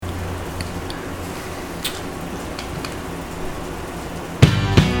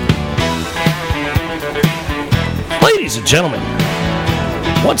ladies and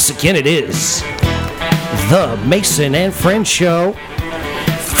gentlemen, once again it is the Mason and Friends Show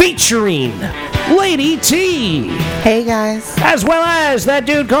featuring Lady T. Hey guys. As well as that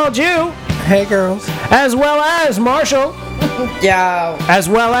dude called you. Hey girls. As well as Marshall. Yo. As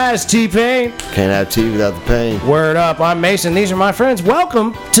well as T-Pain. Can't have tea without the pain. Word up, I'm Mason. These are my friends.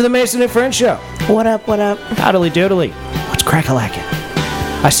 Welcome to the Mason and Friends Show. What up, what up? Howdily doodly. What's crack-a-lackin'?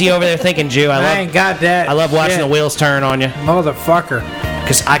 I see you over there thinking, Jew. I ain't got that. I love watching shit. the wheels turn on you. Motherfucker.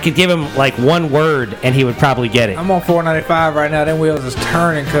 Because I could give him like one word and he would probably get it. I'm on 495 right now. Them wheels is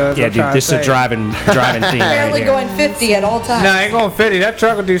turning, cuz. Yeah, dude, this is a driving theme right Apparently here. going 50 at all times. No, I ain't going 50. That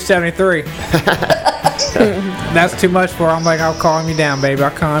truck will do 73. That's too much for her. I'm like, I'll calm you down, baby.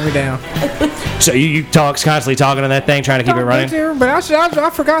 I'll calm you down. So you constantly talking to that thing, trying to keep it running? But I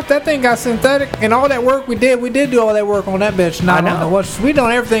forgot that thing got synthetic. And all that work we did do all that work on that bitch. Not on the what. We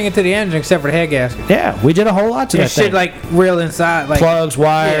done everything into the engine except for the head gasket. Yeah, we did a whole lot to Yeah, that shit thing. like real inside. Like Plugs,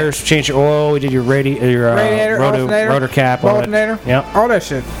 wires, changed your oil, we did your radiator, alternator, rotor cap, all alternator. that. Yep. All that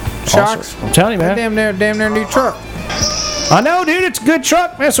shit. Shocks. I'm telling you, man. Damn near new truck. I know, dude. It's a good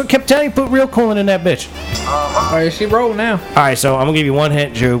truck. That's what kept telling you. Put real coolant in that bitch. Oh, yeah, she rolling now. All right, so I'm gonna give you one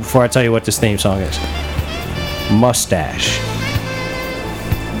hint, Drew, before I tell you what this theme song is. Mustache.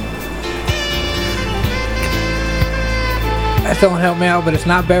 That don't help me out, but it's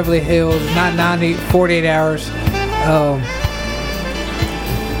not Beverly Hills. It's not 48 hours.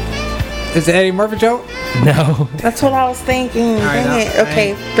 Is it Eddie Murphy joke? No. That's what I was thinking. right, Dang it. no,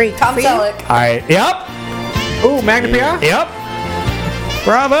 Okay, break. Tom Selleck. All right. Yep. Ooh, Magna P.I.? Yep.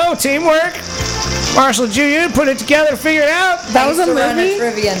 Bravo, teamwork. Marshall Jr. put it together, figured it out. That was a Used to run movie?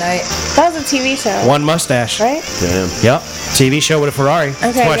 trivia night. That was a TV show. One mustache. Right? Damn. Yep. TV show with a Ferrari. Okay,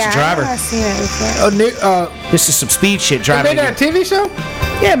 Let's watch yeah, the driver. I've seen it before. This is some speed shit They driving. made that a TV show?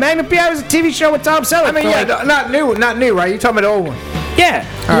 Yeah, Magna P.I. was a TV show with Tom Selleck. I mean, for yeah, like- not new, right? You talking about the old one? yeah.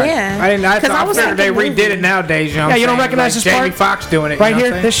 All right. Yeah. I didn't. I 'Cause I was figured at they the redid movie. it nowadays. You know what Yeah, I'm you don't saying? recognize like this Jamie part? Foxx doing it. Right you know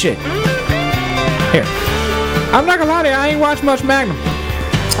here, what I'm this saying? shit. Here. I'm not gonna lie to you. I ain't watched much Magnum.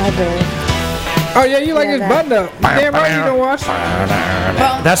 I did. Oh yeah, you like Yeah, his that. button up. Damn right, you don't watch.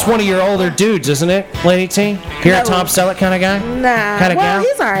 That's one of your older dudes, isn't it, Lady T? You're a No. Tom Selleck kind of guy? Nah. Kinda well, gal?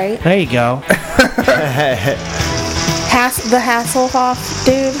 he's alright. There you go. The Hasselhoff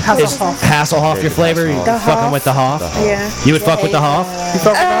dude. Is Hasselhoff your flavor? You The fucking Hoff. with the Hoff? Yeah. You would fuck with the Hoff? You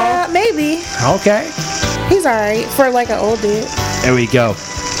fuck with the Hoff? Maybe. Okay. He's alright for like an old dude. There we go.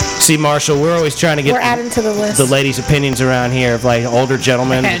 See, Marshall, we're always trying to get We're adding to the list. the ladies' opinions around here of like older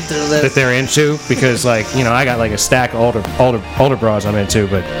gentlemen Add to the list. that they're into because, like, you know, I got like a stack of older bras I'm into,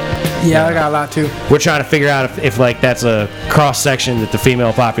 but Yeah, I got a lot too. we're trying to figure out if like that's a cross section that the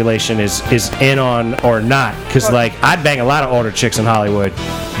female population is in on or not. Because like I'd bang a lot of older chicks in Hollywood,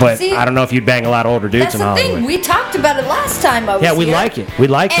 but See, I don't know if you'd bang a lot of older dudes That's in the Hollywood. thing. We talked about it last time I was Yeah, we here. like it. We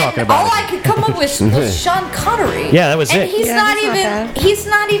like And talking about all it. I could come up with was Sean Connery. Yeah, that was and it. He's Yeah, not he's not even. bad. He's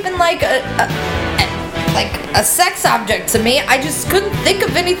not even like a sex object to me. I just couldn't think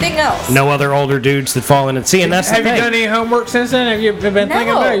of anything else. No other older dudes that fall into. See, and that's Have the you thing. done any homework since then? Have you been thinking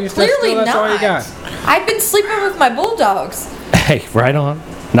about it? No, You still clearly that's not. all you got. I've been sleeping with my bulldogs. Hey, right on.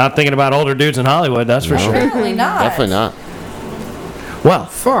 Not thinking about older dudes in Hollywood, that's for sure. Apparently not. Definitely not. Well,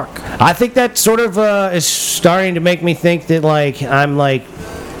 Fuck. I think that sort of is starting to make me think that like I'm like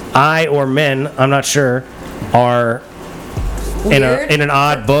I or men, I'm not sure, are Weird. in an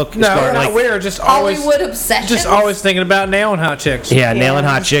odd book. No, as far, we're not like, weird. Just always, Hollywood obsession. just always thinking about nailing hot chicks. yeah, nailing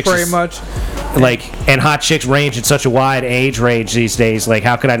hot Just chicks. Pretty is- much. Like, and hot chicks range in such a wide age range these days. Like,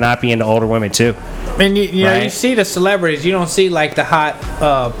 how could I not be into older women too? And you know, you Right. see the celebrities. You don't see like the hot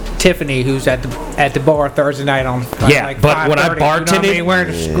Tiffany who's at the bar Thursday night on. Yeah, like but when I 5:30, you know what bartended, I mean? Wearing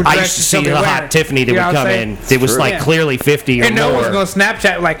the I dress used to she's see gonna the be hot wearing. Tiffany that You know would what I'm come saying? in. It was like Yeah. clearly 50 or And no more. one's gonna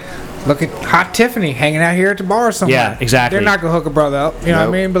Snapchat like, look at hot Tiffany hanging out here at the bar somewhere. Yeah, exactly. They're not gonna hook a brother up. You know what I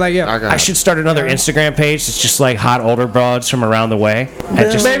Nope. mean? But like, yeah. I should start another Instagram page that's just like hot older broads from around the way.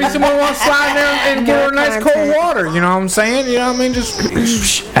 And just Maybe someone wants to slide in there and give her a nice cold Content. water. You know what I'm saying? You know what I mean?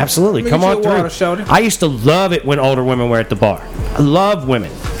 Just absolutely Let me come get on you a through. water, shorty. I used to love it when older women were at the bar. I love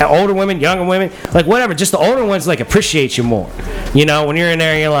women, older women, younger women, like whatever. Just the older ones like appreciate you more. You know, when you're in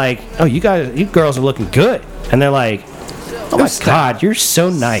there, you're like, oh, you girls are looking good, and they're like, oh my God, you're so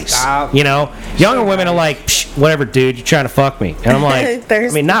nice. Stop. You know, younger women are like, Psh, whatever, dude, you're trying to fuck me. And I'm like, I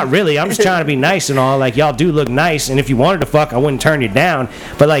There's- mean, not really. I'm just trying to be nice and all. Like, y'all do look nice. And if you wanted to fuck, I wouldn't turn you down.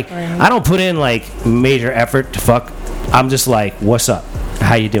 But, like, I don't put in, like, major effort to fuck. I'm just like, what's up?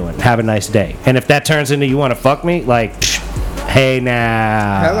 How you doing? Have a nice day. And if that turns into you want to fuck me, like, psh, hey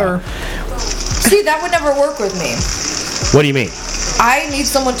now. tell her. See, that would never work with me. What do you mean? I need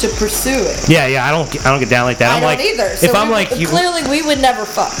someone to pursue it. Yeah, I don't get down like that. I I'm don't like, either. if So I'm like you, clearly we would never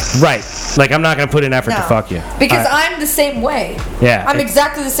fuck. right? Like I'm not gonna put in effort to No. fuck you Because I, I'm the same way. Yeah. I'm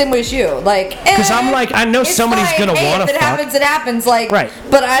exactly the same way as you. Like, 'Cause I'm like, I know it's somebody's fine. gonna Hey, wanna if it fuck. happens, it happens. Like, Right.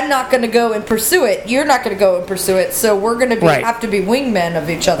 But I'm not gonna go and pursue it. You're not gonna go and pursue it. So we're gonna be Right. have to be wingmen of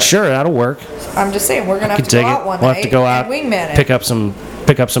each other. sure that'll work. I'm just saying we're gonna have Can to go dig out it. one We'll night have to go out, and wingman it. pick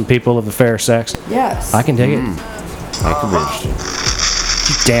up some people of the fair sex. Yes. I can dig it. That could be interesting.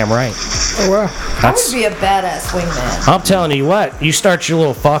 Damn right. Oh, well. I That's. would be a badass wingman. I'm telling you what. You start your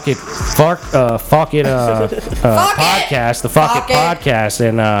little Fuck podcast, the Fuck It Fuck It. podcast,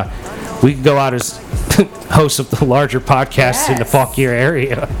 and we can go out as hosts of the larger podcasts in the Yes. fuck your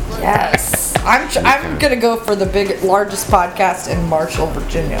area. Yes. I'm gonna go for the largest podcast in Marshall,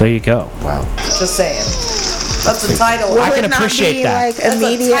 Virginia. There you go. Wow. Just saying. That's a title. I Would can it not appreciate be, that. Like, That's a title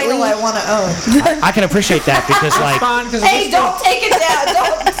immediately. I want to own. I can appreciate that because like. Fine, 'cause Hey, don't take it down.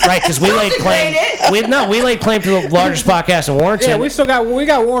 Don't. Right, because we Don't laid claim. degrade it. We laid claim to the largest podcast in Warrenton. Yeah, we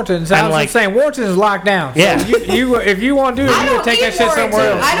got Warrenton. So I And, was like- just saying Warrenton is locked down. So Yeah. you if you want to do it, I you don't would take need that shit Warrington.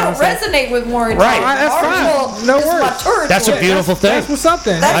 somewhere else. I you know don't what I'm saying? resonate with Warrington. Right. That's fine. Marshall No is my worries. territory. That's a beautiful thing. That's what's up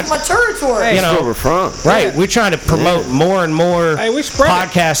then. That's my territory. Hey, You That's know, where we're from. right. We're trying to promote more and more Hey, we spread it.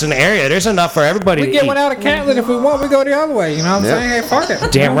 podcasts in the area. There's enough for everybody we to get eat. one out of Catlin if we want. We go the other way. You know what I'm Yeah. saying? Hey, fuck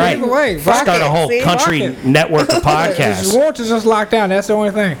it. Damn right. Either way, Start fuck a it. whole See? country Fuck it. network of podcasts. Warrenton's just locked down. That's the only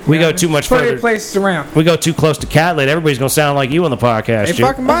thing. We go too much Plenty further. of places around. We go too close to Catlett. Everybody's gonna sound like you on the podcast. They Dude.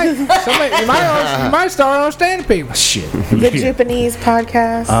 fucking might. You might start understanding people. Shit. The Japanese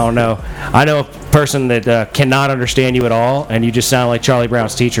podcast. I don't know. I know a person that cannot understand you at all, and you just sound like Charlie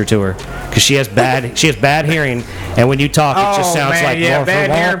Brown's teacher to her because she has bad hearing, and when you talk, it just Oh, sounds man, like yeah,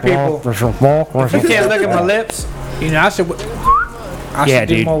 bad hearing people. You can't look at my lips. You know, I should Yeah,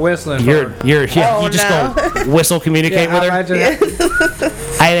 do dude. more whistling. You're you just no. gonna whistle communicate with her.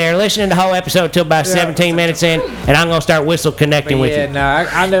 Hey there, listening to the whole episode till about 17 minutes in, and I'm gonna start whistle connecting with Yeah, you. no,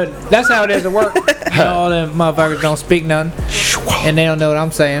 I know that's how it is at work. You know, all them motherfuckers don't speak nothing, and they don't know what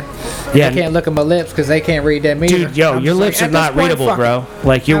I'm saying. Yeah. They can't look at my lips because they can't read that meter. Dude, yo, I'm your just lips like, are at not this point, readable, fuck bro. it.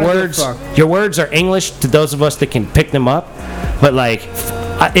 Like your I don't give a words, fuck. your words are English to those of us that can pick them up. But like,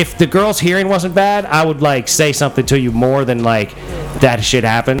 if the girl's hearing wasn't bad, I would like say something to you more than like that shit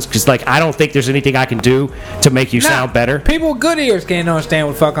happens. Because like, I don't think there's anything I can do to make you Nah, sound better. People with good ears can't understand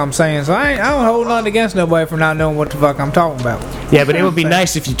what the fuck I'm saying, so I don't hold nothing against nobody for not knowing what the fuck I'm talking about. Yeah, but it would be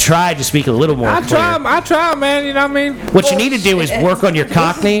nice if you tried to speak a little more I clear. try, man. You know what I mean? What you need to do is work on your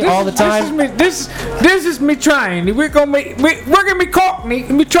Cockney all the time. This is me trying. We're gonna me Cockney.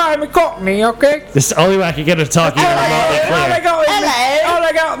 Me trying me Cockney, okay? This is the only way I can get her to talk even remotely All I clear. got is all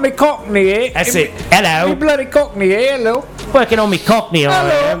I got is me Cockney, eh? That's it. Me Hello. bloody Cockney, eh? Hello. Working on me Cockney all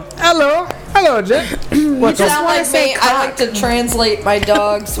Hello. right. Hello, Jack. You sound wanna like say me. I like to translate my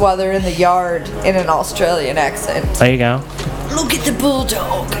dogs while they're in the yard in an Australian accent. There you go. Look at the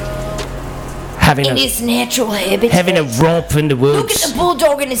bulldog Having in a its natural habitat. having a romp in the Look at woods. the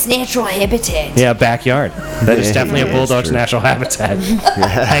bulldog in its natural habitat. Yeah, backyard. That is Yeah, definitely a yeah, bulldog's it's true. natural habitat.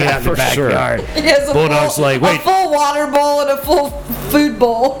 Hanging out in the For sure. backyard. He has a Bulldog's full, like, wait. a full water bowl and a full food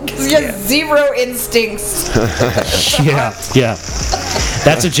bowl because he has zero instincts. Yeah.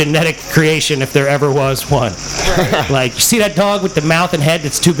 That's a genetic creation if there ever was one. Like, you see that dog with the mouth and head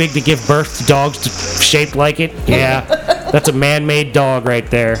that's too big to give birth to dogs shaped like it? Yeah. That's a man-made dog right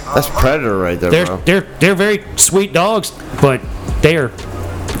there. That's Predator right there, bro. They're very sweet dogs, but they are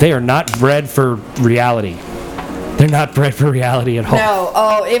not bred for reality. They're not bred for reality at all.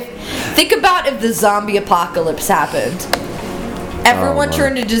 No, think about if the zombie apocalypse happened. Everyone Oh,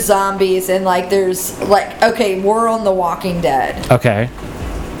 turned into zombies, and like there's like we're on The Walking Dead. Okay.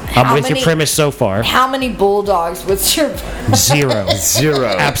 I'm How with your many- premise so far. How many bulldogs would survive? Zero. Zero.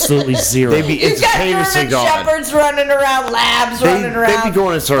 Absolutely zero. They'd be You got instantaneously German gone. shepherds running around, labs running They'd around. be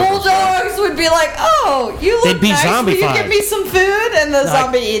going in circles, Bulldogs would be like, "Oh, you look They'd be nice. Will you zombified. give me some food?" And the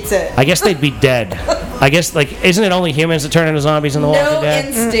zombie eats it. I guess they'd be dead. I guess, like, isn't it only humans that turn into zombies in The Walking No Dead?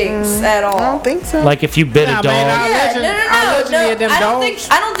 instincts at all. I don't think so. Like, if you bit a Nah, dog. man, Yeah, no. them I don't dogs.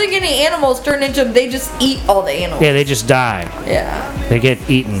 think any animals turn into them. They just eat all the animals. Yeah, they just die. Yeah. They get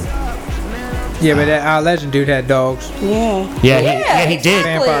eaten. Yeah, but that Our Legend dude had dogs. yeah. Yeah, he did.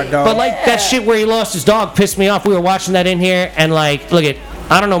 Vampire dog. But like that shit where he lost his dog pissed me off. We were watching that in here, and like, look at,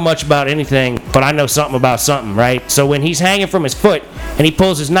 I don't know much about anything, but I know something about something, right? So when he's hanging from his foot and he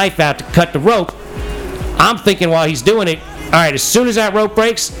pulls his knife out to cut the rope, I'm thinking while he's doing it, all right, as soon as that rope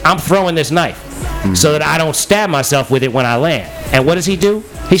breaks, I'm throwing this knife so that I don't stab myself with it when I land. And what does he do?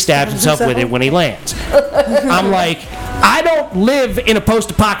 He stabs himself with it when he lands. I'm like, I don't live in a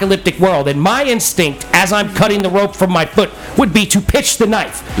post-apocalyptic world, and my instinct, as I'm cutting the rope from my foot, would be to pitch the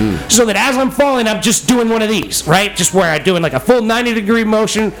knife. So that as I'm falling, I'm just doing one of these, right? Just where I'm doing like a full 90-degree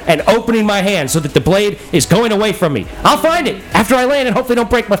motion and opening my hand so that the blade is going away from me. I'll find it after I land and hopefully don't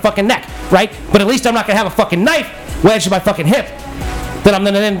break my fucking neck, right? But at least I'm not going to have a fucking knife wedged in my fucking hip that I'm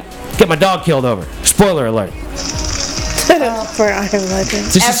going to then get my dog killed over. Spoiler alert. For I Am Legend.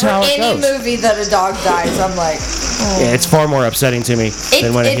 This is how it any goes. movie that a dog dies, I'm like, Yeah, it's far more upsetting to me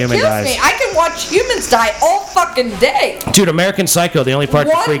than when a human kills dies. me. I can watch humans die all fucking day. Dude, American Psycho, the only part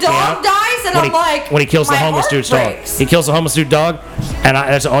that One freaked me dog out dies, and when I'm like, when he kills the my homeless heart dude's dog. breaks. He kills the homeless dude dog, and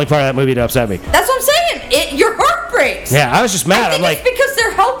that's the only part of that movie that upset me. That's what I'm saying. Your heart breaks. Yeah, I was just I mad. think I'm like, it's because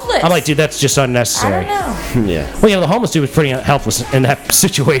they're helpless. I'm like, dude, that's just unnecessary. I don't know. Yeah. Well, the homeless dude was pretty helpless in that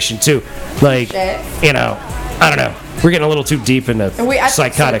situation too. Like, Shit. I don't know. We're getting a little too deep into I think so,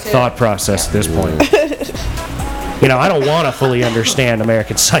 psychotic too. thought process at this point. I don't want to fully understand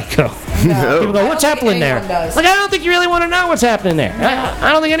American Psycho. People go, what's I don't think happening there? anyone does. Like, I don't think you really want to know what's happening there.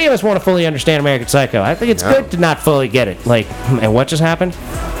 I don't think any of us want to fully understand American Psycho. I think it's good to not fully get it. Like, and what just happened?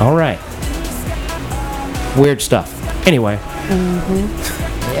 All right. Weird stuff. Anyway. Yep.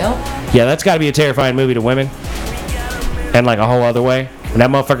 Yeah, that's got to be a terrifying movie to women. And like a whole other way. When that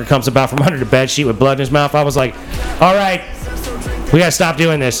motherfucker comes about from under the bed sheet with blood in his mouth, I was like, all right, we got to stop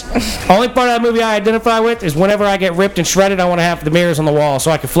doing this. Only part of that movie I identify with is whenever I get ripped and shredded, I want to have the mirrors on the wall so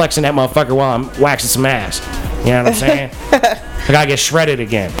I can flex in that motherfucker while I'm waxing some ass. You know what I'm saying? I got to get shredded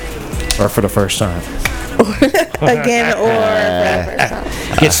again. Or for the first time. Again or for the first time.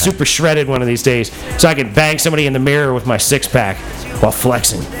 Get super shredded one of these days so I can bang somebody in the mirror with my six-pack while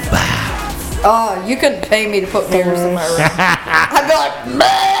flexing. Oh, you couldn't pay me to put mirrors in my room. I'd be like,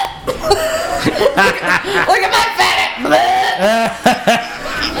 bleh. Look at my fat.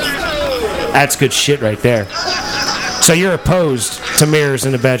 That's good shit right there. So you're opposed to mirrors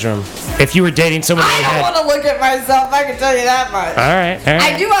in the bedroom. If you were dating someone I that don't had... want to look at myself, I can tell you that much. All right.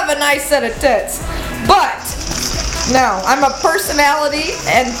 I do have a nice set of tits, but no, I'm a personality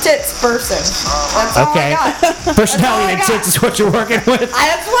and tits person. That's all Okay. I got. Personality and That's all I tits is what you're working with.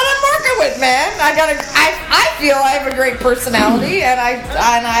 That's what I'm working with, man. I feel I have a great personality and I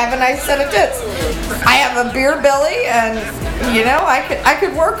have a nice set of tits. I have a beer belly and I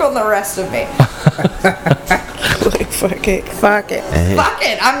could work on the rest of me. Like, fuck it. Fuck it. Fuck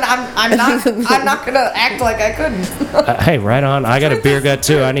it. I'm not gonna act like I couldn't. Hey, right on. I got a beer gut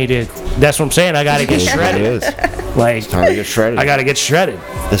too. I need to. That's what I'm saying. I got to get It shredded. is. Like, Time to get shredded. I got to get shredded.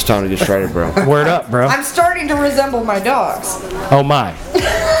 It's time to get shredded, bro. Word up, bro. I'm starting to resemble my dogs. Oh my.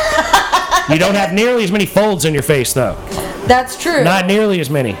 You don't have nearly as many folds in your face though. That's true. Not nearly as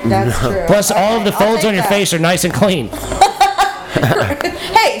many. That's true. Plus, all of the I'll folds take on your that. face are nice and clean.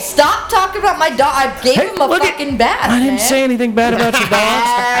 Hey, stop talking about my dog. I gave him a look at- fucking bath. I didn't man. say anything bad about your dogs.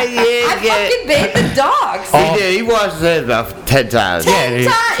 I fucking bathed the dogs. He did. He washed his hands about 10 times. Yeah,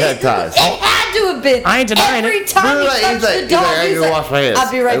 dude. 10 times. It had to have been. I ain't denying Every it. time he touched the dog, I he's gotta like, wash my hands.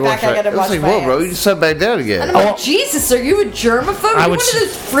 I'll be right back. I gotta wash my It's like, whoa, bro, you hands. just sat back down again. And I'm like, Jesus, are you a germaphobe? I You're would one of s-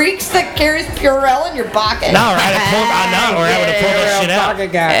 those freaks that carries Purell in your pocket. No, or I'd have pulled. I would have pulled that shit out.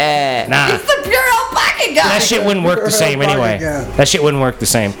 Pocket guy. Nah. It's the Purell pocket guy. That shit wouldn't work the same Fucking anyway. God. That shit wouldn't work the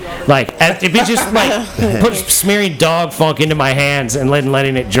same. Like, if it just like put smearing dog funk into my hands and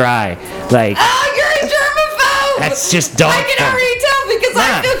letting it dry, like Oh, you're a germaphobe. that's just dog I can funk. already tell because Nah.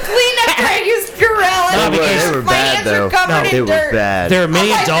 I feel clean after I use Purell. No, and because- They were my bad, hands though. are covered They in were dirt. bad. There are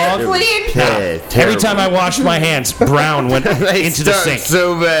many I'm like, dog. they're clean. Every time I washed my hands, brown went They into the stunk sink.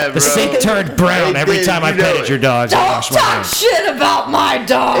 so bad, bro. The sink turned brown They every did, time I you know petted it. your dogs and Don't washed my talk hands. shit about my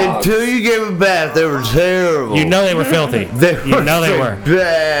dog. Until you gave them a bath, they were terrible. You know they were filthy. You know they so were.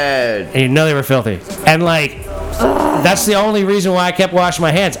 bad. And you know they were filthy. And like, that's the only reason why I kept washing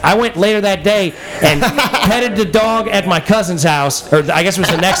my hands. I went later that day and petted the dog at my cousin's house, or I guess it was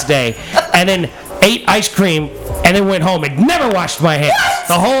the next day, and then ate ice cream and then went home and never washed my hands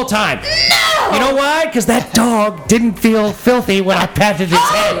the whole time. No! You know why? Because that dog didn't feel filthy when I patted his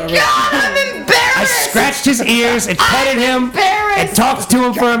Oh head. God, I'm embarrassed. I scratched his ears and petted him embarrassed. and talked to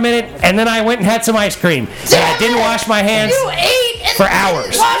him for a minute, and then I went and had some ice cream. And I didn't wash my hands. You ate and for didn't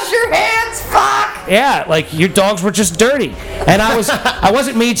hours. Wash your hands, fuck. Yeah, like your dogs were just dirty, and I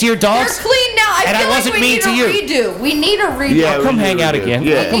wasn't mean to your They're dogs. clean now. I And feel I wasn't like we mean need to a you. redo. We need a redo. Yeah, Come we hang do, out we do. again.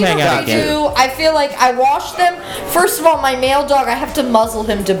 Yeah. Come hang out I again. do. I feel like I wash them. First of all, my male dog, I have to muzzle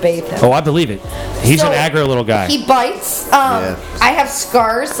him to bathe him. Oh, I believe it. He's So, an aggro little guy. He bites. Yeah. I have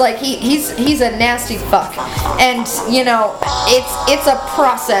scars. Like he's a nasty fuck, and you know it's a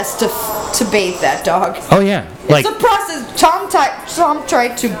process to bathe that dog. Oh yeah, like It's a process. Tom Tom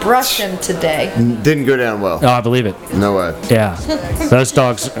tried to brush him today. Didn't go down well. Oh, I believe it. No way. Yeah. Those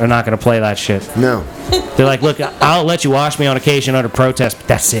dogs are not going to play that shit. No. They're like, look, I'll let you wash me on occasion under protest, but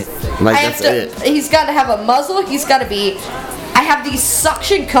that's it. Like, I have that's to. it. He's got to have a muzzle. He's got to be. I have these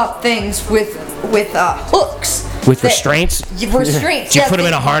suction cup things with hooks. With that- restraints? Restraints. Do you yes, put him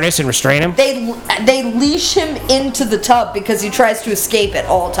in they- a harness and restrain him? They leash him into the tub because he tries to escape at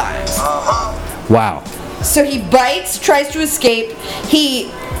all times. Wow. So he bites, tries to escape.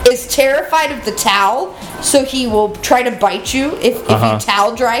 He is terrified of the towel, so he will try to bite you if you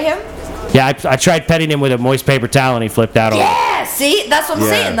towel dry him. Yeah, I tried petting him with a moist paper towel and he flipped out on me. Yeah, see, that's what I'm Yeah.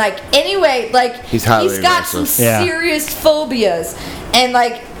 saying. Like, anyway, like He's highly got some aggressive. Yeah. serious phobias, and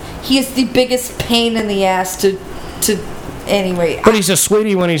like he is the biggest pain in the ass to. Anyway, But he's a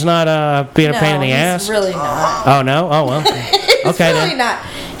sweetie when he's not being a pain in the he's ass. really not. Oh, no? Oh, well. He's Okay, really then. not.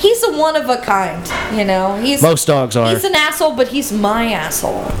 He's a one of a kind. You know, he's Most dogs are. He's an asshole, but he's my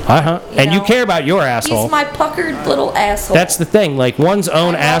asshole. Uh-huh. And you know, care about your asshole. He's my puckered little asshole. That's the thing. Like, one's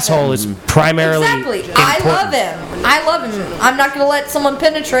own I love asshole him. is primarily exactly. important. I love him. I love him. I'm not gonna let someone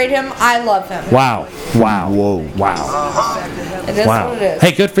penetrate him. I love him. Wow. Wow. Whoa. Wow. It is Wow. what it is.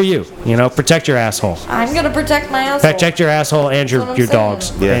 Hey, good for you. You know, protect your asshole. I'm gonna protect my asshole. Protect your asshole and That's what I'm your saying.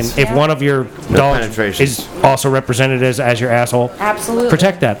 dogs. Yes. And if Yeah. one of your dogs penetration. is also represented as your asshole, Absolutely.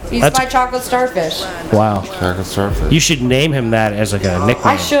 protect that. He's That's- my chocolate starfish. wow. Chocolate starfish. You should name him that as like a nickname.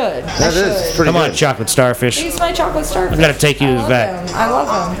 I should. That I is should. pretty Come on, good. chocolate starfish. He's my chocolate starfish. I'm gonna take you to the I love vet. him. I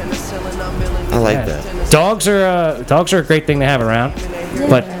love him. I like that. Dogs are a great thing to have around,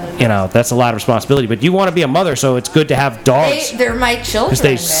 but you know that's a lot of responsibility. But you want to be a mother, so it's good to have dogs They're my children,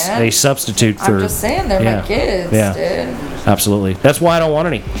 because man. they substitute for. I'm just saying, they're yeah. my kids, Yeah. dude. Absolutely. That's why I don't want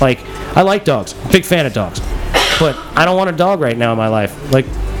any. Like, I like dogs. Big fan of dogs. But I don't want a dog right now in my life. Like,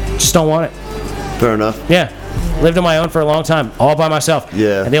 just don't want it. Fair enough. Yeah. Lived on my own for a long time, all by myself.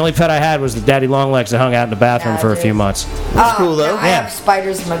 Yeah. And the only pet I had was the daddy long legs that hung out in the bathroom Yeah, for a dude. few months. That's cool, though. I Yeah. have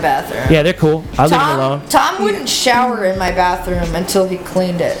spiders in my bathroom. Yeah, they're cool. I leave them alone. Tom wouldn't shower in my bathroom until he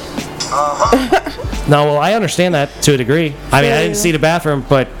cleaned it. No, well, I understand that to a degree. I mean, I didn't see the bathroom,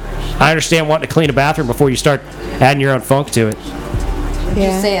 but I understand wanting to clean a bathroom before you start adding your own funk to it.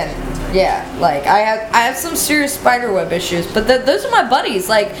 Just saying. Yeah, like I have some serious spider web issues, but those are my buddies.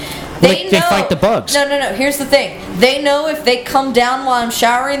 Like they They know fight the bugs. No. Here's the thing: they know if they come down while I'm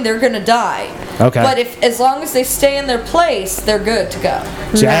showering, they're gonna die. Okay. But as long as they stay in their place, they're good to go.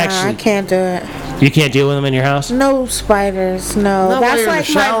 So Nah, actually, I can't do it. you can't deal with them in your house? No spiders, no. Not while That's you're in like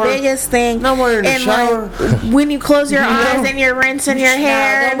the my shower. biggest thing. Not while you're in the and shower. like when you close your eyes and you're rinsing your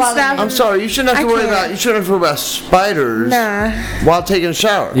hair don't and bother stuff. me. I'm sorry. You shouldn't have to I worry can't. about. You shouldn't have to worry about spiders Nah, while taking a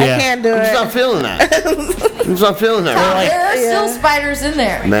shower. Yeah. I can't do I'm just it. not feeling that. I'm just not feeling that. Tom, Right? there are still Yeah. spiders in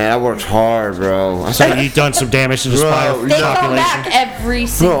there. Man, I worked hard, bro. I So spent, you've done some damage to the Bro, spider They come population. back every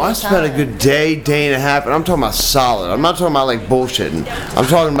single bro, I spent a time. good day and a half, and I'm talking about solid. I'm not talking about like bullshitting. I'm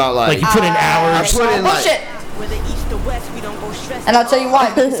talking about Like you put in hours. I put in, like- Bullshit. And I'll tell you why.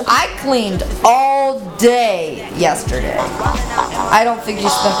 Because I cleaned all day yesterday. I don't think you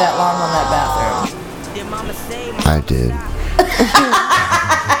spent that long on that bathroom. I did.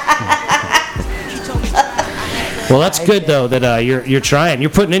 Well, that's good though that you're trying. You're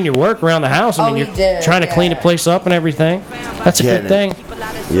putting in your work around the house. I mean, Oh, you're he did, trying to clean the yeah. place up and everything. That's a good Getting thing.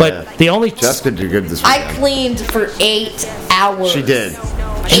 it. But Yeah. the only Jessica did good this I weekend. cleaned for 8 hours. She did.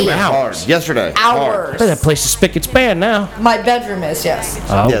 8 Hard. hours. Yesterday. Hard. But that place is spick and span now. My bedroom is, yes.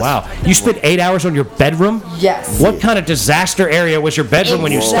 Oh Yes. wow! You spent 8 hours on your bedroom. Yes. What kind of disaster area was your bedroom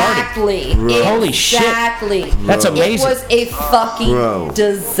when you started? Exactly. Holy shit. Exactly. That's It amazing. was a fucking Bro.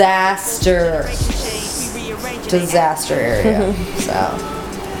 disaster. Disaster area. So,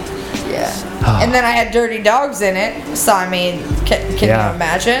 yeah. And then I had dirty dogs in it. So, I mean, can Yeah. you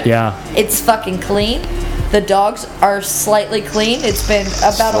imagine? Yeah. It's fucking clean. The dogs are slightly clean. It's been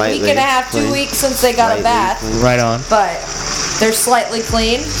about a week Slightly and a half, 2 clean. weeks since they got a Slightly bath. clean. Right on. But they're slightly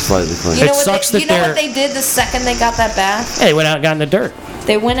clean. Slightly clean. You know It what? sucks They, that you know they're- what they did the second they got that bath? Yeah, they went out and got in the dirt.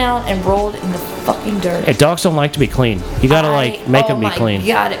 They went out and rolled in the fucking dirt. Hey, dogs don't like to be clean. You gotta like make them be clean. Oh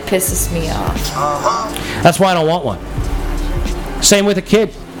my god, it pisses me off. That's why I don't want one. Same with a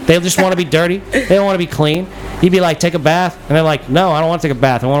kid. They just want to be dirty. They don't want to be clean. You'd be like, take a bath, and they're like, no, I don't want to take a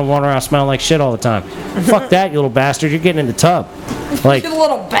bath. I want to wander around smelling like shit all the time. Fuck that, you little bastard. You're getting in the tub. Like, You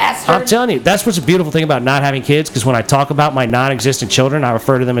little bastard. I'm telling you, that's what's a beautiful thing about not having kids. Because when I talk about my non-existent children, I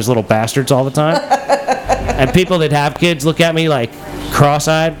refer to them as little bastards all the time. And people that have kids look at me like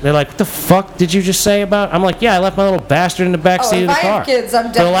cross-eyed. They're like, "What the fuck did you just say about?" I'm like, "Yeah, I left my little bastard in the back Oh, seat if of the I car have kids, I'm for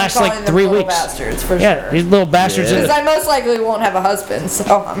the definitely last calling like them 3 little weeks." bastards for Yeah, sure. these little bastards. Because I most likely won't have a husband, so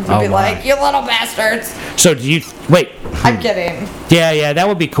I'm gonna Oh, be my. like, you little bastards. So do you wait? I'm kidding. Yeah, that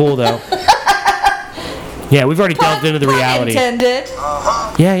would be cool though. Yeah, we've already delved into the Pun reality. intended.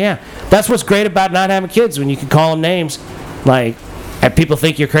 Yeah. That's what's great about not having kids when you can call them names, like, and people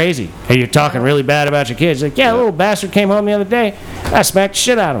think you're crazy and you're talking really bad about your kids. Like, yeah, a little bastard came home the other day. I smacked the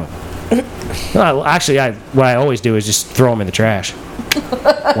shit out of him. Well, actually, what I always do is just throw them in the trash.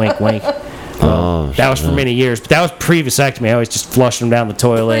 Wink, wink. That was for many years, but that was pre-vasectomy. I always just flushed them down the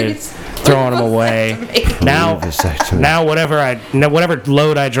toilet, throwing them away. Now whatever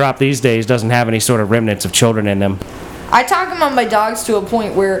load I drop these days doesn't have any sort of remnants of children in them. I talk about my dogs to a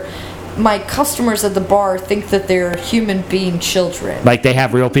point where my customers at the bar think that they're human being children. Like they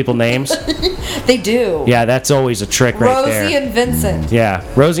have real people names. They do. Yeah, that's always a trick right there. Rosie and Vincent. Yeah,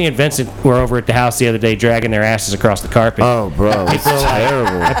 Rosie and Vincent were over at the house the other day dragging their asses across the carpet. Oh, bro, it's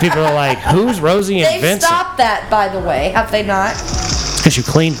terrible. And people are like, "Who's Rosie and They've Vincent?" stopped that, by the way, have they not? It's because you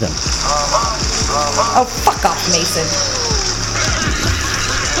cleaned them. Oh, fuck off, Mason.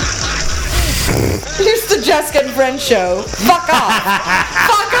 Here's the Jessica and Friends show. Fuck off.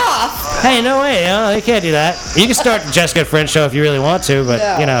 Fuck off. Hey, no way, you can't do that. You can start the Jessica and Friends show if you really want to, but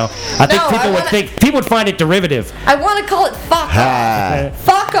No. I think people would find it derivative. I want to call it Fuck Off.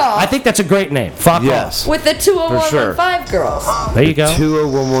 Fuck Off. I think that's a great name. Fuck Yes. with the 20115 girls. off. There you go.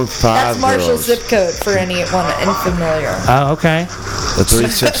 20115 That's Marshall's girls. zip code for anyone unfamiliar. Oh, okay. The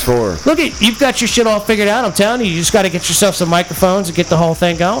 364. Look you've got your shit all figured out. I'm telling you, you just got to get yourself some microphones and get the whole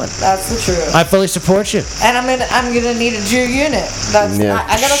thing going. That's the truth. I fully support you. And I'm gonna need a Jew unit. That's Yeah.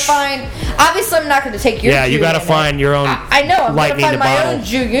 I gotta find. Obviously, I'm not gonna take your. Yeah, Jew you got to unit. find your own. I know. I'm lightning gonna in find a my bottle. own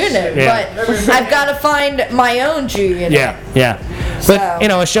Jew unit, Yeah. but I've got to find my own Jew unit. Yeah. But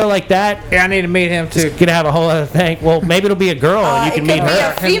So- a show like that, Yeah, I need to meet him too. you could have a whole other thing. Well, maybe it'll be a girl and you It can could meet be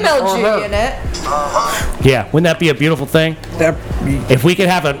her. a female Or Jew her. unit. Yeah, wouldn't that be a beautiful thing? That- If we could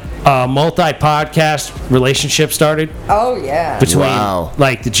have a multi-podcast relationship started Oh yeah. between Wow.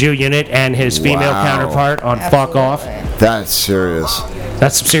 like the Jew unit and his female Wow. counterpart on Fuck Off. Absolutely. That's serious.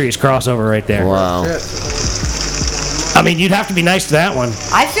 That's some serious crossover right there. Wow. I mean, you'd have to be nice to that one.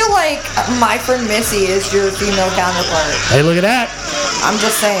 I feel like my friend Missy is your female counterpart. Hey, look at that. I'm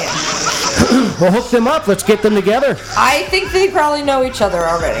just saying. We'll hook them up. Let's get them together. I think they probably know each other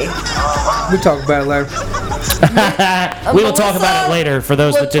already. We talk about it later. We will talk about it Melissa later for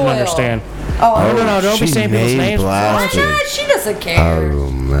those that didn't Latoil. understand. Oh, No, don't be She saying people's made names. why blasted. not? She doesn't care. Oh,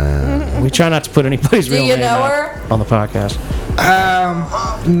 man. We try not to put anybody's Do real you name know out her? on the podcast.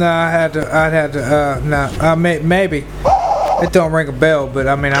 No, I'd have to, no, maybe. It don't ring a bell, but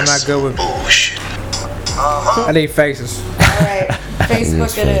I mean, I'm not good with. I need faces. All right,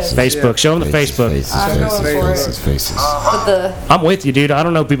 Facebook it is. Facebook. Show them the Facebook. Faces, I'm going for it. faces, faces. But the I'm with you, dude. I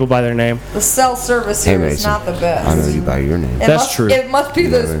don't know people by their name. cell service Hey, here is Mason. not the best. I know you by your name. It That's must, true. It must be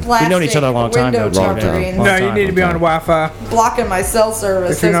those We've plastic known each other a long time, window though. Long time. coverings No, you time, need to be on the Wi-Fi. blocking my cell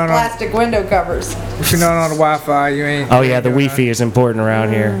service. If you're Those not on- plastic window covers. If you're not on the Wi-Fi, you ain't. Oh yeah, the Wi-Fi is important around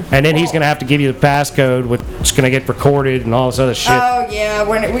here. And then he's gonna have to give you the passcode, which is gonna get recorded and all this other shit. Oh yeah,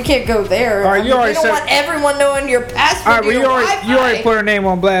 we can't go there. All right, you already we don't said- want everyone knowing your password. All right, to well, your you already Wi-Fi. put her name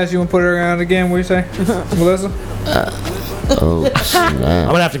on blast. You want to put her around again? What you say, Melissa? Oh, I'm snap.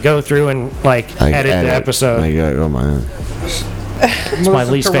 gonna have to go through and like edit the episode. I gotta go on my own. It's my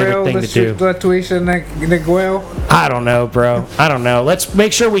least favorite thing to do. Latuisha Niguel. I don't know, bro. I don't know. Let's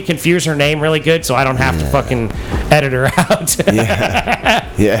make sure we confuse her name really good so I don't have to fucking edit her out.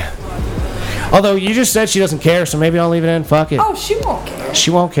 Yeah. Although you just said she doesn't care, so maybe I'll leave it in. Fuck it. Oh, she won't care.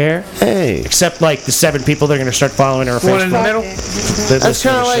 She won't care. Hey. Except like the 7 people that are gonna start following her on One in the Facebook. middle. That's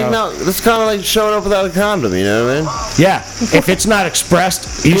kind of like that's kind of like showing up without a condom. You know what I mean? Yeah. If it's not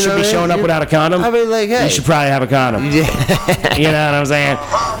expressed, you know should what be I mean? showing up without a condom. I mean, like, hey. You should probably have a condom. You know what I'm saying?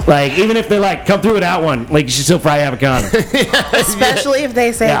 Like, even if they like come through without one, like you should still probably have a condom. Especially if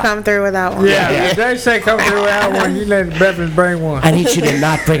they say Yeah. come through without one. Yeah, Yeah. if they say come through out one, you let the veterans bring one. I need you to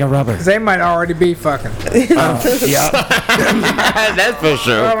not bring a rubber. 'Cause they might already be fucking. Yeah. That's for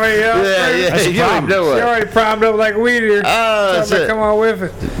sure. I mean, Yeah, That's the you already problem. know She it. already primed up like weed here. Oh, that's Somebody it. come on with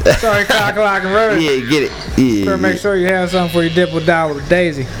it. Sorry, cock lock and road. Yeah, get it. Yeah, Better make sure you have something for your dip with dollar with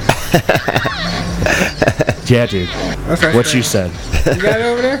Daisy. Yeah, dude. That's right. What you said. You got it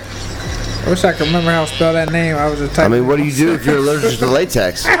over there? I wish I could remember how to spell that name. I was just I typing. mean, what do you do if you're allergic to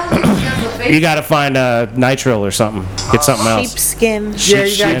latex? You got to find nitrile or something. Get something else. Sheepskin. yeah,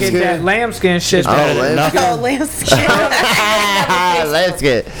 you gotta sheepskin. get that lambskin shit. Better than let's nothing. Oh, lambskin. Let's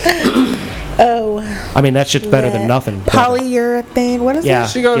get. Oh. I mean, that shit's better yeah. than nothing. Polyurethane. What is Yeah, it?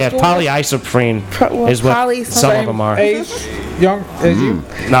 She goes yeah. to school? Polyisoprene Well, is what poly some of something. them are. Age, young as you.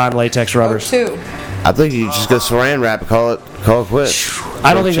 Non-latex rubbers. Two. I think you just go saran wrap and call it quits.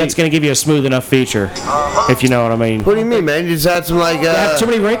 I don't think that's going to give you a smooth enough feature, if you know what I mean. What do you mean, man? You just add some like. You have too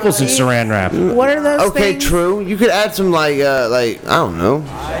many wrinkles in Saran wrap. What are those Okay, things? true. You could add some like I don't know.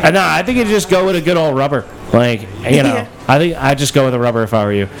 No, I think you just go with a good old rubber. Like, you know, I think I'd just go with a rubber if I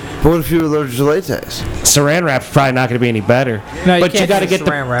were you. But what if you're allergic to latex? Saran wrap's probably not going to be any better. No, you but you can't got to do get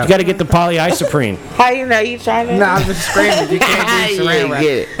the Saran wrap. you got to get the polyisoprene. How you know you tried it? No, I'm just screaming. You can't do Saran Yeah, wrap.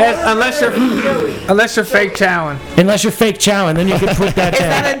 get it. Unless you're fake chowing. Unless you're fake chowing, then you can put that Is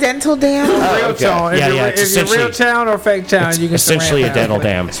that down. a dental dam? Real okay. chowing. Yeah, yeah, If it's you're real essentially- chowing or fake chowing, you can essentially Saran a dental wrap.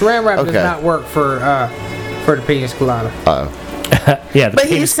 dam. Saran wrap Okay. does not work for the pina colada. Yeah, the But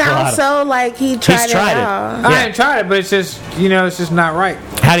he penis sounds colada. so like he tried, tried it. out. I ain't tried it, but it's just it's just not right.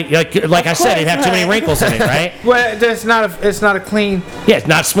 How do you, like I said, it'd have too many wrinkles in it, right? Well, it's not a clean. Yeah, it's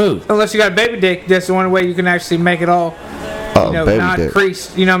not smooth. Unless you got a baby dick, that's the only way you can actually make it all. Baby not dick.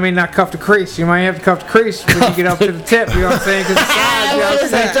 crease. You know what I mean? Not cuff the crease. You might have to cuff the crease when you get up to the tip. You know what I'm saying? 'Cause the sides, you know what I'm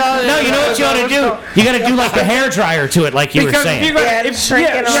saying? No, you know what you ought to do? You got to do like the hair dryer to it, like you were Because if saying. you got, Yeah, if, shrink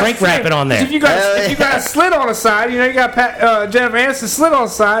yeah, it on. Shrink wrap it on there. If you got a slit on the side, you got Jennifer Aniston slit on the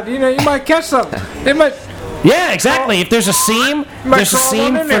side. You might catch something. They might. Yeah, exactly. If there's a seam, Might there's a crawl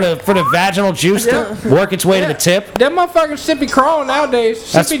seam on in for there. the vaginal juice to work its way to the tip. That motherfucker should be crawling nowadays.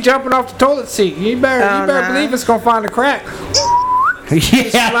 Should That's- be jumping off the toilet seat. You better nah. believe it's gonna find a crack. Yeah,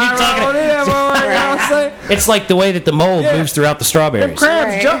 you're Slide around talking. on in there, motherfucker, you know what I'm saying? It's like the way that the mold Yeah. moves throughout the Them strawberries. crabs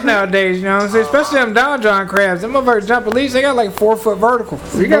Right. jump nowadays, you know what I'm saying? Especially them Don John crabs. Them motherfuckers jump at least, they got like 4 foot vertical.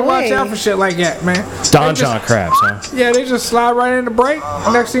 You gotta watch Boy. out for shit like that, man. Don They John just- crabs, huh? Yeah, they just slide right in the break.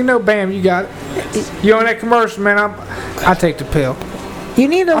 Next thing you know, bam, you got it. You on that commercial, man, I take the pill. You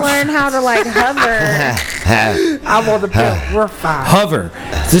need to learn how to like hover. I want the pill. We're fine. Hover.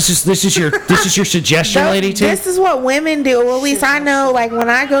 This is your suggestion, Lady T. This is what women do. Well, at least I know. Like when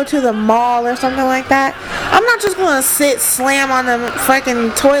I go to the mall or something like that, I'm not just gonna sit slam on the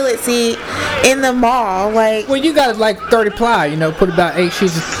fucking toilet seat in the mall. Like Well, you got like 30 ply, put about 8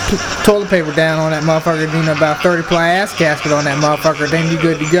 sheets of toilet paper down on that motherfucker, about 30 ply ass gasket on that motherfucker, then you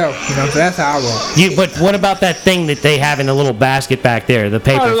good to go. So that's how I roll. But what about that thing that they have in the little basket back there, the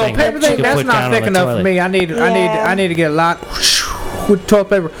paper Oh, the little thing? paper that you thing, can that's put not down thick on the enough for toilet? me. I need to get a lot with toilet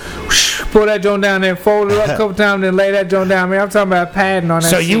paper. Pull that joint down there, fold it up a couple times, then lay that joint down. Man, I'm talking about padding on that.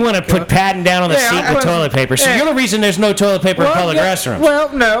 So you seat, want to put padding down on the Yeah, seat I'm with putting- toilet paper? So yeah. you're the reason there's no toilet paper in Well, public yeah, restrooms. Well,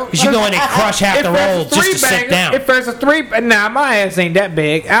 no. Because you go in and crush half If the there's a roll just to sit three-banger- down. If there's a my ass ain't that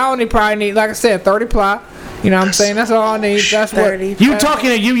big. I only probably need, like I said, 30 ply. You know what I'm saying? That's all I need. That's 30. what. You talking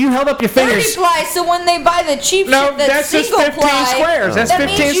to you held up your 30 fingers. ply, so when they buy the cheap No, shit that's that's just single 15 ply, squares. That's that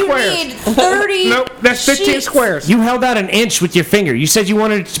 15 means you squares. need 30 Nope, that's 15 sheets. squares. You held out an inch with your finger. You said you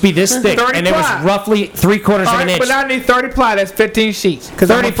wanted it to be this thick, 30 and it was ply. roughly 3/4 All of an right, inch. but I need 30 ply. That's 15 sheets.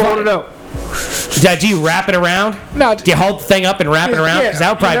 Because I'm 30 going to fold ply. it up. Now, do you wrap it around? No. Do you hold the thing up and wrap it around? Because that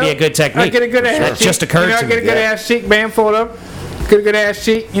would probably be a good technique. I get a good ass That cheek. just occurred I to get me. a good ass cheek, bam, fold up. Get a good ass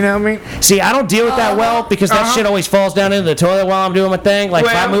cheek, you know what I mean? See, I don't deal with that well because that shit always falls down into the toilet while I'm doing my thing. Like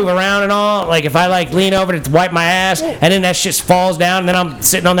if I Well- move around and all, like if I like lean over to wipe my ass and then that shit falls down and then I'm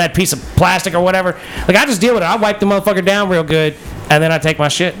sitting on that piece of plastic or whatever. Like I just deal with it. I wipe the motherfucker down real good and then I take my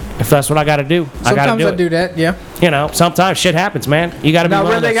shit. If that's what I got to do, I got to Sometimes do I it. do that, yeah. You know, sometimes shit happens, man. You got to be Now,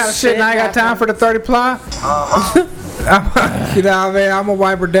 one really of got those. to sit and I ain't got time for the 30 ply. You know what I mean? I'm going to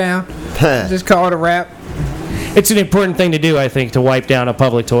wipe her down. Just call it a wrap. It's an important thing to do, I think, to wipe down a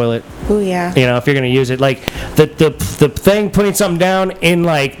public toilet. oh yeah. You know, if you're gonna use it, like the thing putting something down in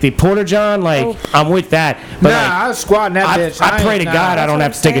like the porta john, like I'm with that. But Nah, like, I was squatting that bitch. I pray ain't- to nah, God I don't what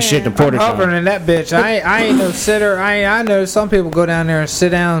have to I'm take a shit in the saying. porta I'm hovering john. in that bitch. I ain't no sitter. I know some people go down there and sit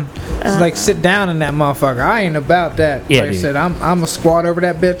down, like sit down in that motherfucker. I ain't about that. Yeah, like I dude. said, I'm a squat over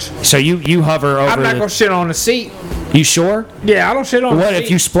that bitch. So you hover over. I'm not gonna shit on the seat. You sure? Yeah, I don't shit on the What seat.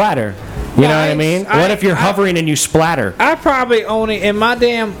 if you splatter? You know what I I- mean? I- What if you're I- hovering and you splatter? I probably only in my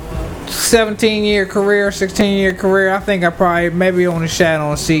damn 17-year career, 16-year career, I think I probably maybe only shat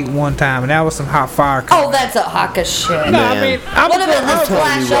on a seat one time, and that was some hot fire. Oh, that's a hawk of shit. no, I mean, I'm What gonna about the hover.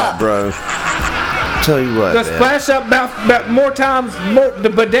 splash Tell you up? what, bro. Tell you what, The man. splash up about more times. The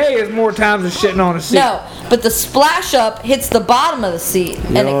bidet is more times than shitting on a seat. No, but the splash up hits the bottom of the seat,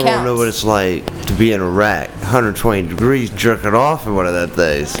 and You it don't counts. know what it's like to be in a rack, 120 degrees, jerking off in one of that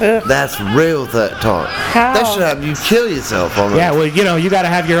things. That's real talk. How? That should have you kill yourself on Yeah, well, you know, you got to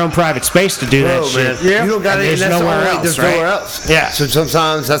have your own private space to do that Bro, man, shit. Yeah. you don't got And it. there's That's nowhere the only, else, there's right? nowhere else. Yeah. So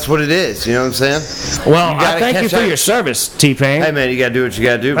sometimes that's what it is. You know what I'm saying? Well, You I gotta thank you catch for up. your service, T-Pain. Hey man, you gotta do what you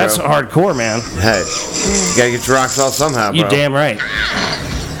gotta do, bro. That's hardcore, man. Hey, you gotta get your rocks off somehow, bro. You damn right.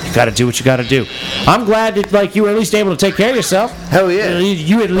 got to do what you got to do. I'm glad that like you were at least able to take care of yourself. Hell yeah.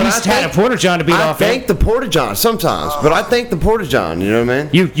 You at least had a Porta John to beat I off. thank the Porta John sometimes, but I thank the Porta John. You know what I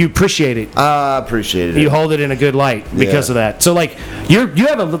mean? You appreciate it. I appreciate it. You hold it in a good light because of that. So like you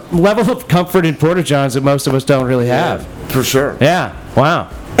have a level of comfort in Porta Johns that most of us don't really have. For sure. Yeah. Wow.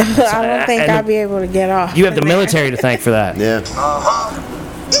 I don't think and I'll be able to get off. You have the in there. military to thank for that. Yeah.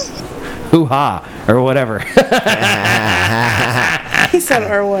 Hoo-ha or whatever. He said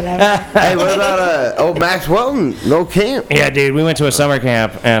or whatever. Hey, what about old Max Welton? No camp. Yeah, dude, we went to a summer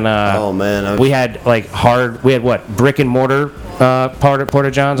camp and Oh man. we had like we had what, brick and mortar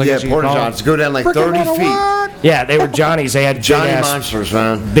Porta Johns? I Yeah, guess you could Porta call them? Johns go down like 30 feet. Yeah, they were Johnnies. They had Johnny big ass, monsters,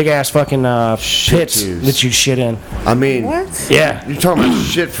 man. big ass fucking pits tubes. that you shit in. I mean, What? Yeah, you're talking about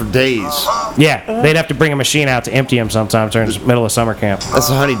shit for days. yeah. They'd have to bring a machine out to empty them sometimes during the middle of summer camp. That's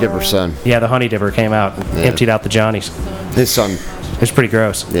a honey dipper, son. Yeah, the honey dipper came out and emptied out the Johnnies. His son. It's pretty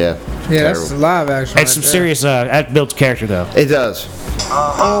gross. Yeah. Yeah, that's Terrible. live action. It's some serious. That builds character though. It does.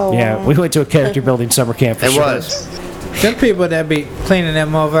 Oh. Yeah, we went to a character building summer camp for It sure. was. Them people that be cleaning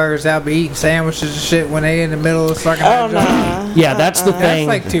them motherfuckers out, be eating sandwiches and shit when they in the middle of fucking. Oh, nah. Yeah, that's the That's thing.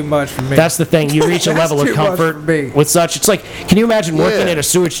 like too much for me. That's the thing. You reach a That's level of too much comfort for me. with such. It's like, can you imagine working Yeah. at a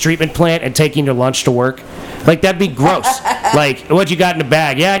sewage treatment plant and taking your lunch to work? Like that'd be gross. Like what you got in the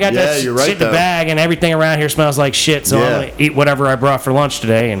bag? Yeah, I got Yeah, that you're right, shit in the though. bag, and everything around here smells like shit. So I'm Yeah. gonna eat whatever I brought for lunch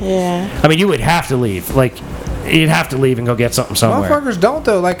today. And Yeah. I mean, you would have to leave. Like you'd have to leave and go get something somewhere. Motherfuckers don't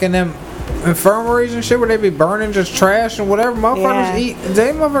though, like in them infirmaries and shit where they be burning just trash and whatever. Motherfuckers Yeah. eat. They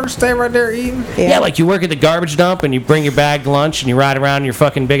motherfuckers stay right there eating. Yeah, like you work at the garbage dump and you bring your bagged lunch and you ride around in your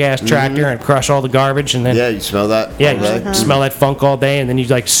fucking big ass tractor and crush all the garbage and then Yeah, you smell that? yeah, all you day? just smell that funk all day and then you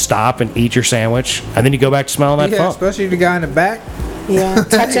like stop and eat your sandwich and then you go back to smelling that Yeah, funk. especially the guy in the back. Yeah.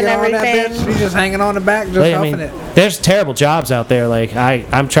 Touching You know, on that bitch, everything. he's just hanging on the back, just Like, I huffing mean, it. there's terrible jobs out there. Like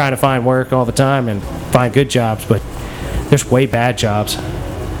I'm trying to find work all the time and find good jobs, but there's way bad jobs.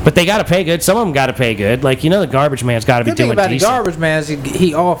 But they gotta pay good. Some of them gotta pay good. Like the garbage man's gotta be Good thing doing about decent. the garbage man is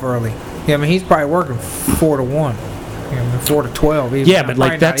he off early. Yeah, I mean he's probably working 4 to 1, 4 to 12. Even. Yeah, but Probably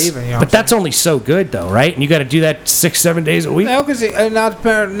like not that's even, you know but what I'm that's only so good though, right? And you got to do that 6-7 days a week. No, because not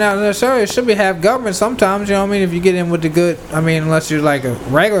necessarily. It should be have government sometimes. You know what I mean? If you get in with the good, I mean, unless you're like a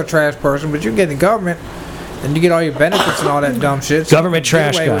regular trash person, but you get in government and you get all your benefits and all that dumb shit. So Government you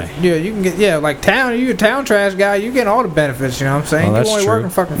get trash away guy. with- yeah, you can get like town. You a town trash guy. You get all the benefits. You know what I'm saying? Oh, that's you only true. working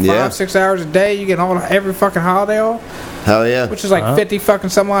fucking Yeah. 5-6 hours a day. You get every fucking holiday off, Hell yeah. which is like 50 fucking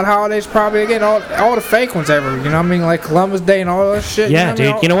some odd holidays probably. Again, all the fake ones ever. You know what I mean? Like Columbus Day and all that shit. Yeah, you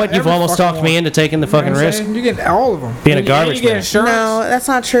know dude. You know what? You've Every almost fucking talked me one. into taking the You know fucking what I'm risk. saying? You get all of them. Being a And garbage you get man. insurance. No, that's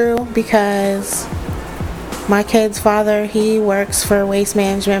not true because my kid's father, he works for waste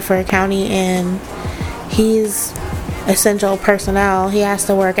management for a county and he's essential personnel. He has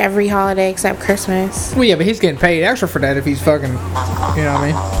to work every holiday except Christmas. Well, yeah, but he's getting paid extra for that if he's fucking, you know what I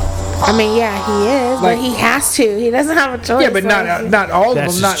mean? I mean, yeah, he is, Like- but he has to. He doesn't have a choice. Yeah, but not all of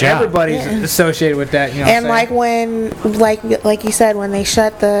That's them. his Not job. everybody's associated with that. You know. And what I'm like when, like you said, when they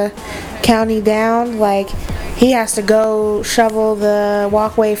shut the county down, like he has to go shovel the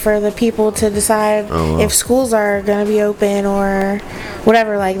walkway for the people to decide if schools are gonna be open or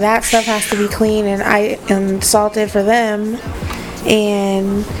whatever. Like that stuff has to be clean and salted for them.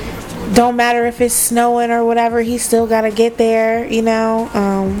 And don't matter if it's snowing or whatever, he still gotta get there. You know.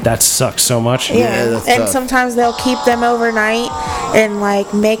 That sucks so much. Yeah, that's and tough. sometimes they'll keep them overnight and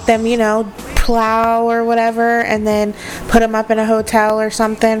like make them, plow or whatever, and then put them up in a hotel or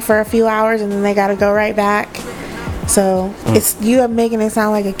something for a few hours, and then they gotta go right back. So it's you are making it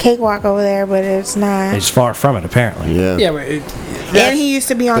sound like a cakewalk over there, but it's not. It's far from it, apparently. Yeah. Yeah, but And he used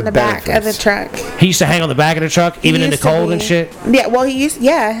to be on the the back of the benefits. truck. He used to hang on the back of the truck, even He in the used to cold be. and shit. Yeah, well,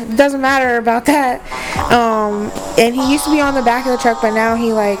 it doesn't matter about that. And he used to be on the back of the truck, but now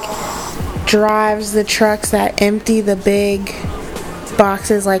he like drives the trucks that empty the big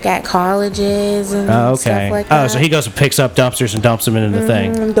boxes like at colleges and Oh, stuff okay. like that. Oh, so he goes and picks up dumpsters and dumps them into the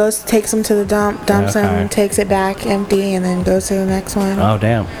thing. And goes, takes them to the dump, dumps Okay. them, takes it back empty, and then goes to the next one. Oh,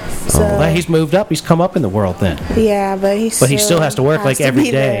 damn. So- Well, he's moved up. He's come up in the world then. Yeah, but he still has to work, like, every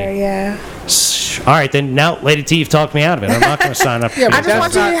be day. there, yeah. All right, then now, Lady T, you've talked me out of it. I'm not going to sign up. Yeah, but I just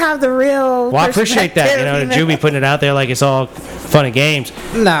want you to have the real. Well, I appreciate that. perspective, The Juby putting it out there like it's all fun and games.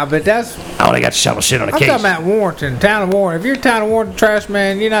 nah, but that's. I only got to shovel shit on I'm occasion. talking about Warrenton, town of Warrenton. If you're town of Warrenton trash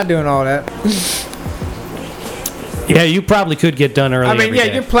man, you're not doing all that. Yeah, you probably could get done early. I mean, every yeah,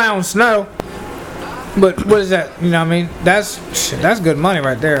 day. you're plowing snow. But what is that? You know what I mean? That's good money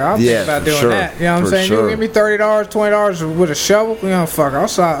right there. I'm Yeah, thinking about for doing sure. that. You know what I'm For saying? sure. You give me $30, $20 with a shovel. You know, fuck.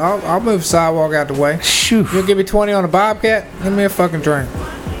 I'll move the sidewalk out the way. Shoo. You'll give me $20 on a Bobcat. Give me a fucking drink.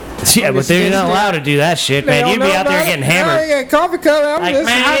 Yeah, but they're not allowed to do that shit, man. You'd be out there getting hammered. Yeah, coffee cup. I'm Like, just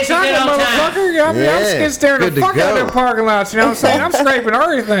man, hot it's a good chocolate, old time. motherfucker. I mean, I'm Yeah, skid steering good the to fuck out of go. them parking lots. You know what I'm saying? I'm scraping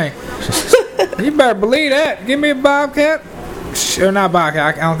everything. You better believe that. Give me a Bobcat. Or not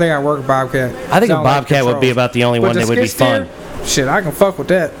Bobcat. I don't think I work a Bobcat. I think a Sound like Bobcat would be controls. about the only But one the that would be skid steer, fun. Shit, I can fuck with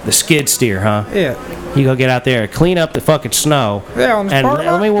that. The skid steer, huh? Yeah. You go get out there and clean up the fucking snow. Yeah, on the And parking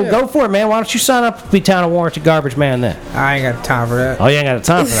I lot? mean, well, Yeah. go for it, man. Why don't you sign up to be town of warranty garbage man then? I ain't got time for that. Oh, you ain't got the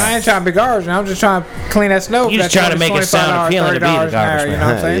time for I that. ain't trying to be garbage. I'm just trying to clean that snow. You for just that trying to make it sound $25, appealing to be the $30 an hour, garbage you man. know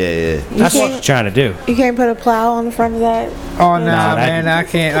what I'm saying? Yeah. That's what you're trying to do. You can't put a plow on the front of that. Oh, No, nah, that- man, I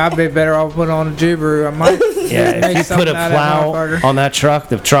can't. I'd be better off putting on a Jubaru. I might. Yeah, make if you put something a out of that plow motherfucker. on that truck,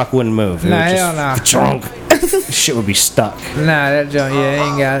 the truck wouldn't move. It Nah, would just, hell nah. The trunk, shit would be stuck. Nah, that junk, yeah,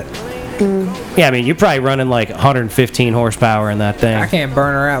 ain't got it. Yeah, I mean, you're probably running like 115 horsepower in that I thing. can't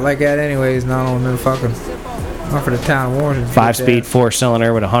burn her out like that anyways, not on no fucking. Not for the town of Warren. 5-speed,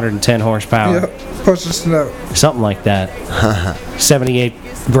 4-cylinder with 110 horsepower. Yep, push the snow. Something like that. 78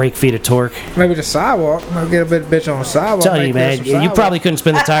 brake feet of torque. Maybe the sidewalk. I'll get a bit of bitch on the sidewalk. Tell you, make man, some you sidewalk. probably couldn't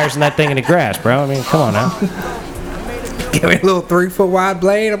spin the tires in that thing in the grass, bro. I mean, come on now. Give me a little 3-foot wide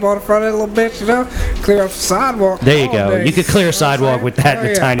blade up on the front of that little bitch, you know? Clear up the sidewalk. There you all go. day. You could clear a sidewalk with that Oh, in a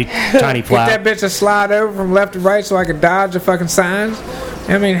yeah. tiny plow. Get that bitch to slide over from left to right so I can dodge the fucking signs.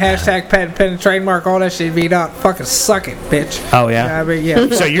 I mean, hashtag patent pending trademark, all that shit. VDOT, fucking suck it, bitch. Oh, yeah? I mean, yeah.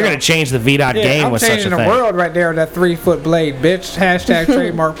 So you're going to change the VDOT Yeah, game I'm with such a changing the thing. world right there with that 3-foot blade, bitch. Hashtag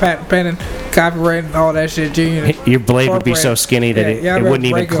trademark, patent pending, copyright, all that shit, Junior. Your blade would be so skinny that Yeah, it wouldn't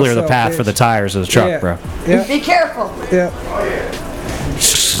even break clear the yourself, path for bitch. the tires of the truck, Yeah. bro. Yeah, Be careful. yeah.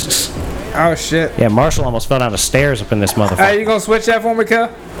 Oh, shit. Yeah, Marshall almost fell down the stairs up in this Hey, motherfucker. you gonna switch that for me, cuz?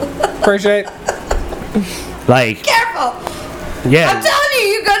 Appreciate it. Like, Careful. I'm yeah, telling you,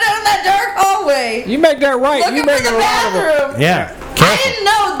 you go down that dark hallway. You make that right. You Looking make for a the lot of them. bathroom. yeah. I Careful. didn't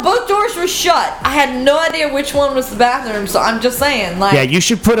know both doors were shut. I had no idea which one was the bathroom, so I'm just saying, like, Yeah, you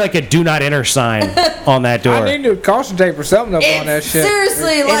should put like a "Do Not Enter" sign on that door. I need to caution tape or something up on that it's shit.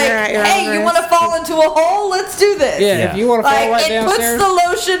 seriously like, Internet hey, you reference. want to fall into a hole? Let's do this. Yeah, Yeah. if you want to fall Like, right it puts downstairs. the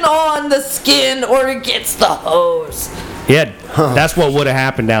lotion on the skin or it gets the hose. Yeah, that's what would have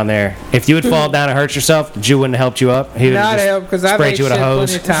happened down there. If you had fallen down and hurt yourself, the Jew wouldn't have helped you up. He would Not have help, because just I've sprayed made you shit with a plenty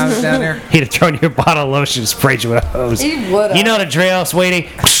hose. of times down there. He'd have thrown you a bottle of lotion and sprayed you with a hose. He would've. You know the drill, sweetie.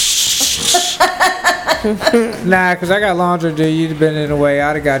 Nah, because I got laundry to do. You'd have been in the way.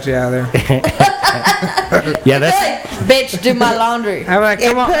 I'd have got you out of there. Yeah, that's Hey, bitch, do my laundry. I'm like,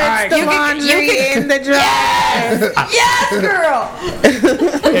 come on. All Puts right, the you can- laundry in the dryer. Yes, girl.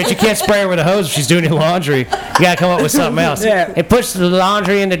 if you can't spray her with a hose if she's doing your laundry. You gotta come up with something else. Yeah. It puts the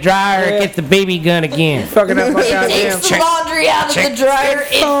laundry in the dryer. Yeah. It gets the BB gun again. fucking up my It goddamn. takes the laundry out of the dryer.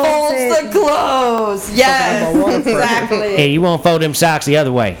 It folds folds it. the clothes. Yes, Hey, exactly. you won't fold them socks the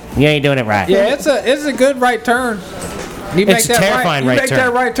other way. You ain't doing it right. Yeah, it's a good right turn. You It's a terrifying right you make turn.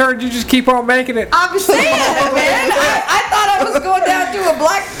 that right turn, you just keep on making it. I'm saying it, man. I thought I was going down to a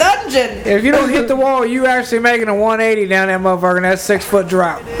black dungeon. If you don't hit the wall, you actually making a 180 down that motherfucker, and that's 6-foot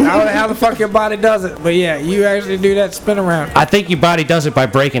drop. I don't know how the fuck your body does it, but yeah, you actually do that spin around. I think your body does it by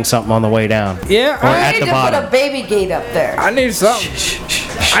breaking something on the way down. Yeah, Or I at need the to bottom. put a baby gate up there. I need something.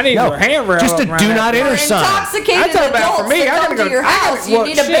 I need No, a handrail. just a up around do that. not For enter sign. intoxicated I'm talking about adults for me, that I gotta come go- to your I gotta- house, you well,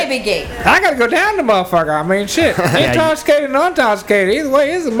 need a shit. baby gate. I gotta go down the motherfucker. I mean, shit. Intoxicated and intoxicated. Either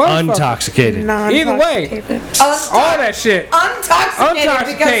way, it's a motherfucker. Intoxicated. Either way. All that shit. Intoxicated,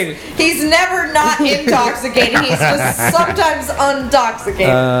 Intoxicated. because he's never not intoxicated. He's just sometimes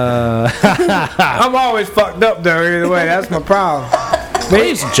intoxicated. I'm always fucked up though. Either way, that's my problem.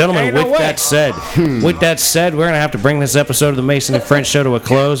 Ladies and gentlemen, Ain't no with way. that said, we're gonna have to bring this episode of the Mason and French Show to a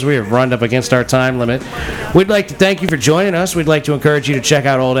close. We have run up against our time limit. We'd like to thank you for joining us. We'd like to encourage you to check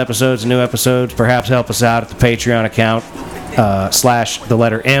out old episodes and new episodes. Perhaps help us out at the Patreon account. / the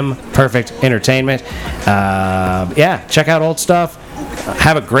letter M Perfect Entertainment. Yeah, check out old stuff.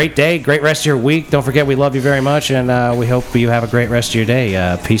 Have a great day, great rest of your week. Don't forget we love you very much, and we hope you have a great rest of your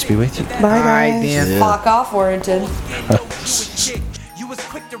day. Peace be with you. Bye, All right, guys. then. Fuck off, Warrington. You was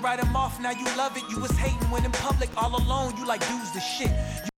quick to write him off, now you love it. You was hating when in public, all alone. You like dudes the shit.